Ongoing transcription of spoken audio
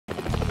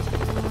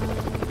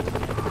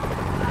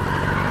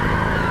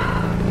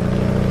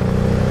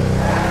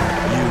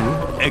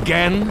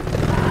Again?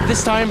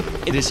 This time,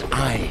 it is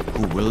I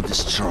who will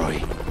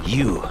destroy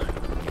you.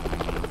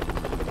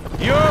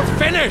 You're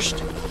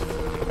finished!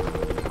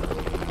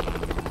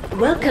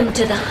 Welcome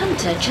to the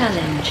Hunter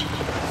Challenge.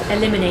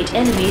 Eliminate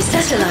enemy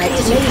satellite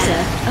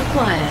laser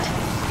acquired.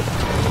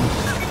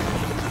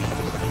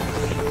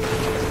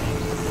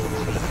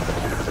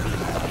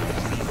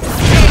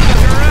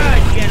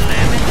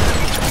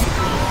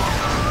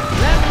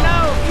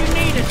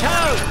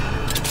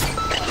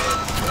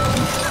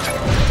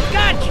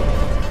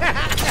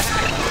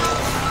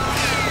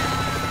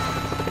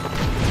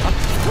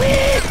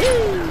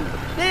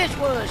 This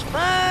was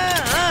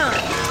fun!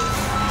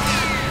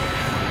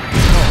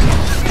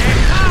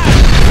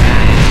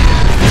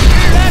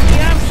 You're lucky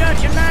I'm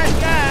such a nice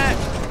guy!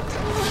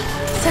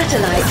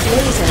 Satellite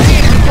laser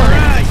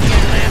acquired.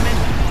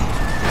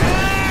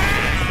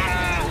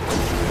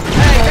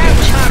 Hey, that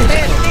was my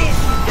best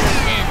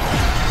hit!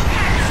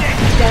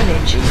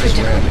 Damage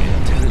critical.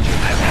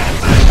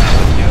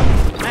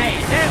 Man,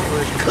 that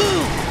was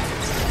cool!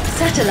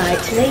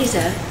 Satellite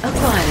laser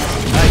acquired.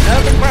 Like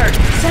nothing works.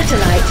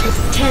 Satellite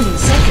 10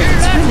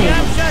 seconds I'm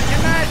remaining. such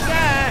a nice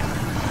guy!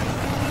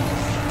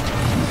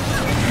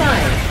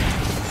 5,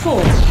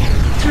 4,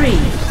 3,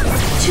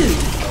 2,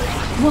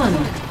 1.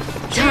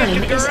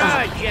 Time is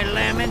up. You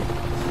lemon.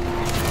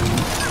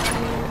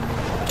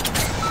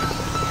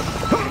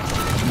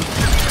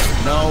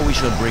 Now we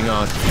shall bring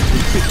out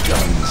the big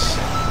guns.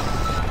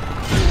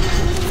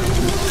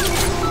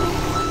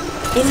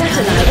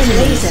 Satellite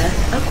laser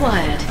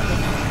acquired.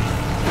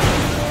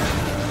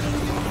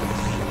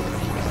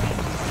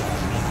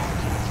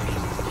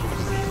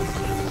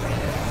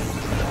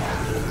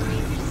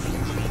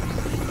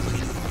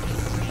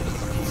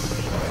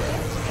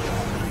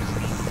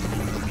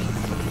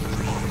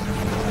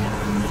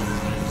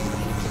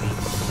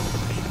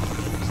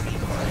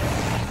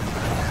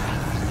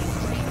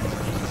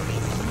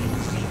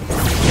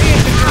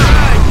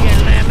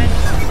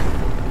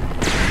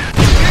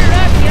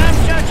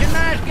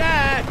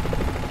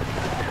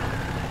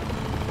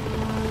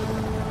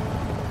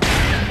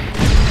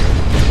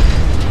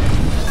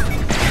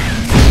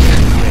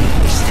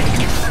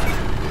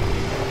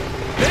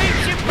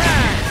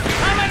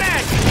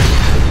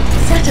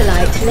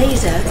 Satellite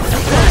laser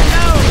acquired.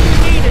 No, you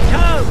need a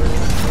tow!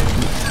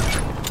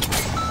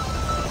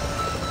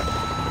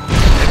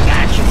 I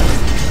got you!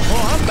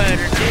 Oh, I'm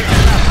better than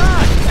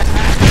this.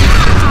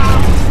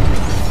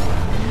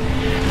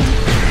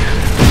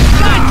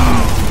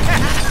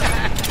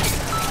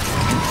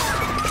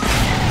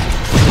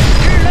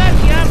 You're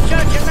lucky I'm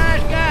such a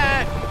nice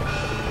guy!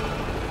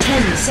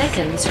 10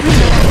 seconds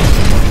remaining.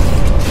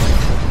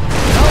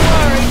 No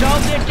worries,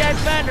 I'll get that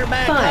thunder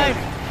back 5, later.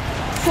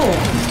 4,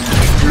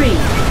 3, 2,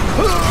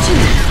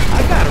 I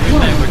gotta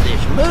remember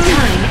this move.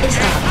 time is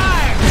up.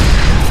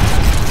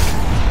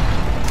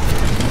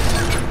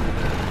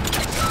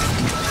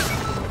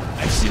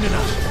 I've seen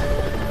enough.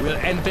 We'll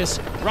end this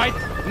right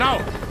now.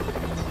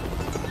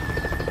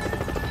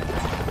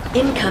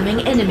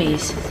 Incoming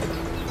enemies.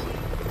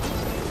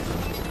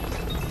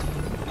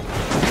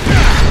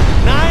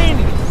 9!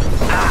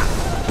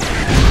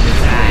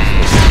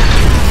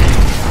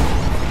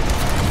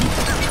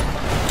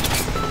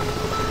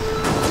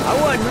 I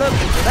wasn't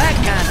looking for that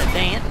kind of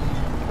dance.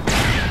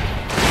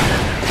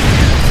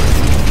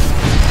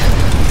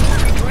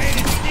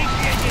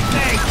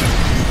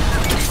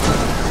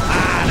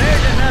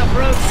 There's enough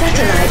rope.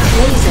 Satellite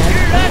laser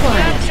You're lucky I'm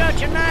acquired.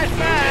 such a nice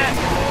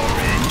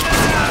guy.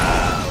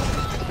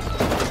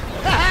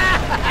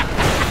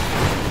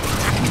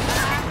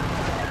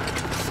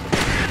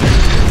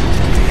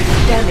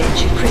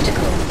 Damage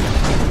critical.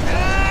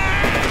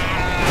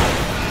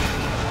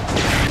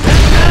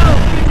 No,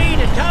 you need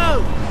a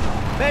tow.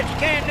 Bet you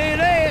can't do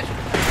this.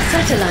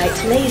 Satellite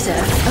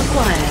laser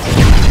acquired.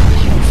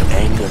 You've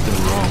angered the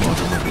wrong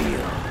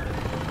automobile.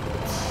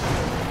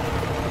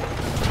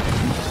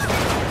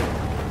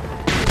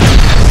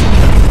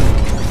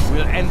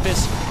 We'll end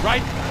this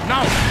right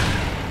now.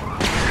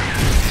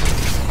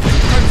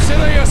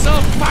 Consider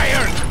yourself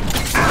fired!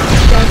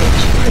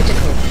 Damage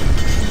critical.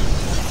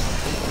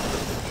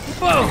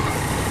 Whoa.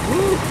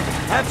 Woo.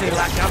 I feel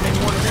like I'm in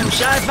one of them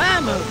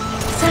sci-fi movies.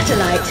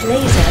 Satellite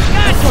laser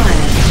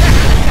acquired.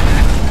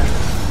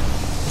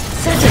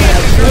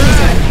 Satellite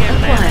laser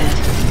acquired.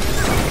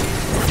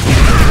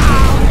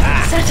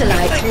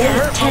 Satellite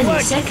laser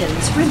 10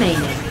 seconds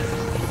remaining.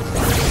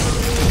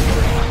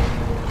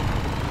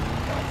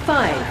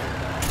 5,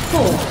 4,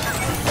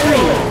 3,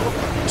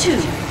 2,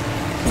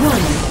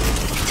 1.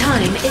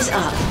 Time is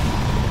up.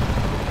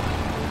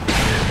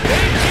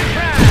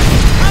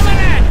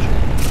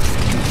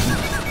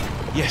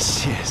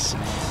 Yes, yes.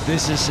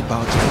 This is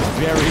about to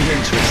be very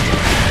interesting.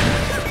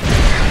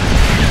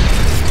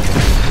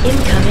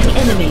 Incoming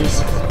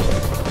enemies.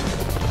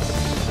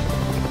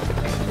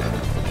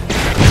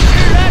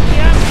 You're lucky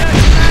I'm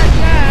such a nice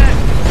guy.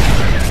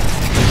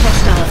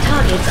 Hostile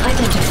targets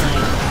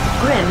identified.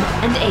 Grim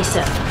and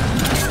Acer.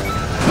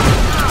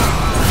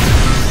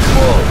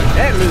 Whoa,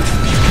 that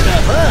loosens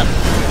stuff up.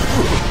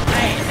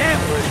 Man, that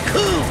was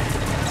cool.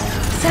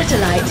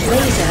 Satellite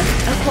laser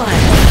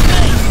acquired.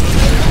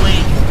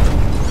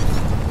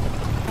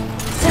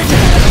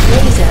 Satellite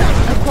laser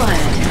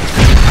acquired.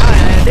 I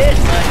had this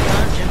much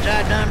fun since I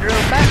done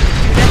drove back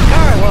to that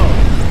car wall.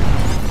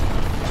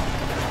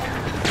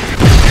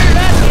 You're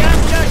lucky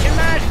I'm such a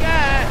nice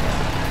guy.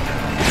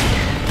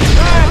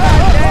 Sorry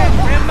about that.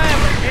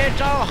 Remember,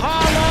 it's all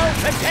hollow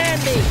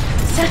pretending.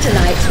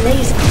 Satellite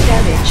laser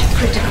damage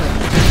critical.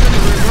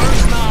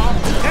 Reverse now.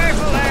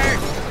 Careful there.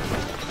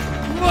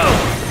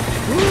 Whoa.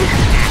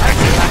 I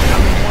feel like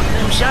I'm in one of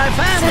them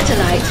sci-fi movies.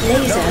 Satellite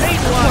laser Don't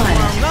need to watch where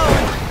I'm acquired.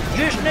 going.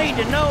 Just need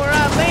to know where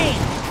I've been.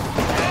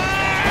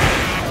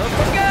 Up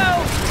we go.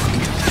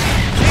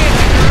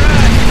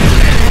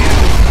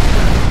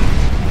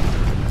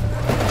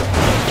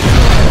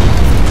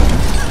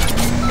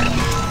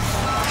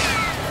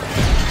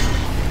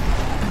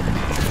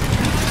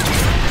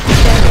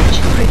 Damage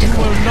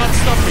critical. Will not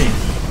stop me.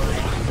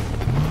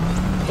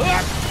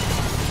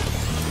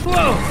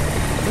 Whoa.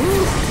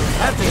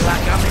 I feel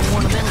like I'm in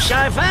one of them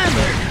sci-fi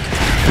movies.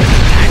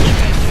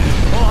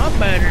 Oh, I'm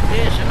better at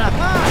this than I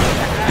thought.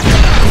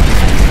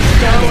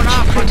 Going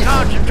off my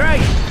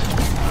concentration.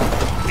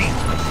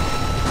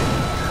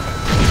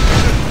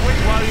 Wait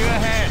while you're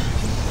ahead.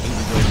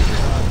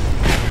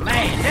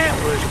 Man, that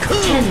was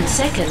cool. 10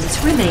 seconds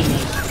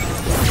remaining.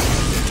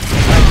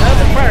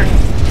 Another person.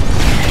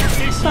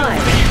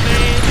 5,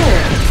 4,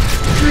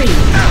 3,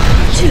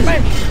 2,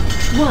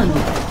 1.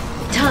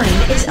 Time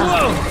is up.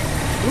 Whoa.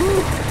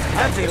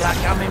 I feel like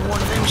I'm in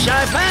one of them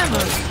sci-fi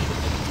movies.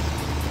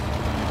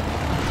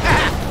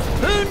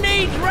 Who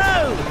needs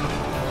road?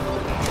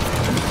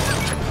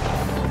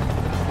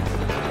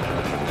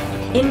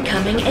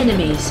 Incoming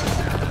enemies.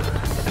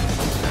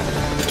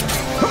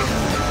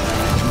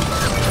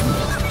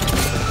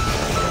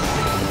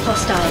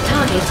 Hostile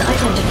targets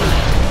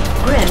identified.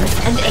 Grem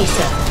and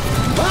Acer.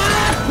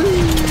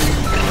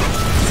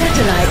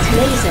 Satellite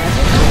laser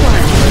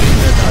acquired.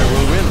 I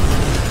will win.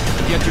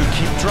 Yet you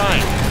keep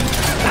trying.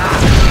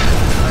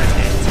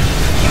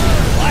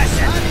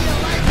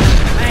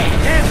 Man,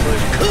 that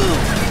was cool.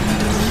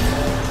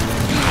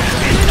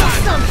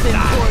 Something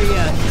for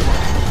you.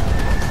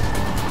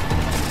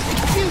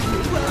 Excuse me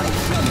while I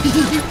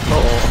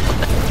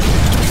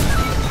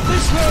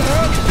This will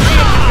hurt.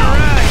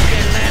 Garage,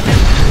 you lemon.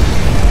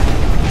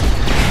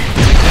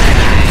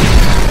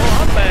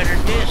 Oh, I'm better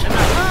at this than I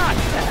thought.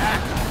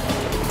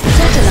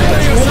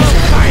 Satellite laser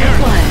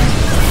acquired.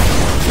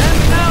 Let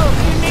me know if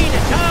you need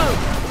a tow.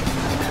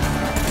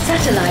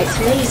 Satellite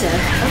laser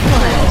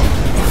acquired.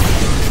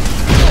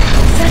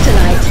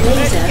 Satellite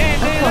laser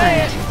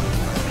acquired.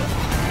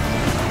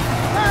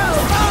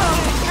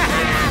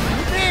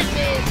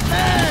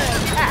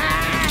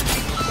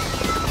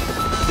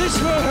 This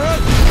will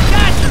hurt.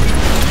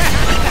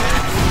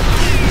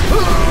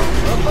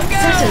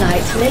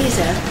 Satellite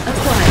laser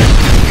acquired.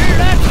 You're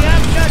lucky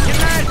I'm such a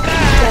nice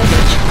guy.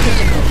 Damage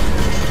critical.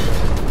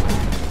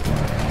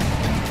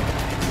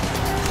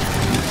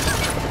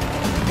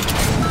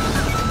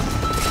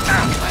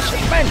 My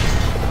suspension.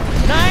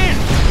 9.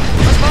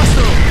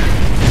 Master.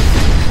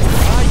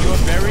 Ah,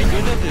 you're very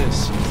good at this.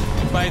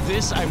 By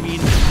this, I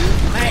mean...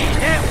 Man,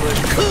 that was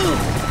cool.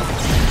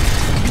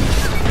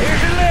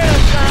 Here's a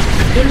little something.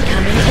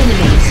 Incoming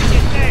enemies.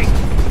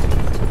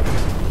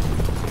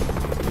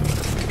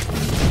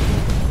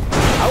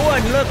 I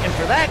wasn't looking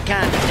for that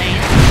kind of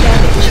dance.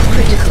 Damage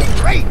critical.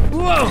 Great.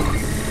 Whoa.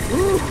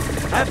 Ooh,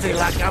 I feel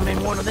like I'm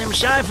in one of them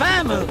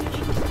sci-fi movies.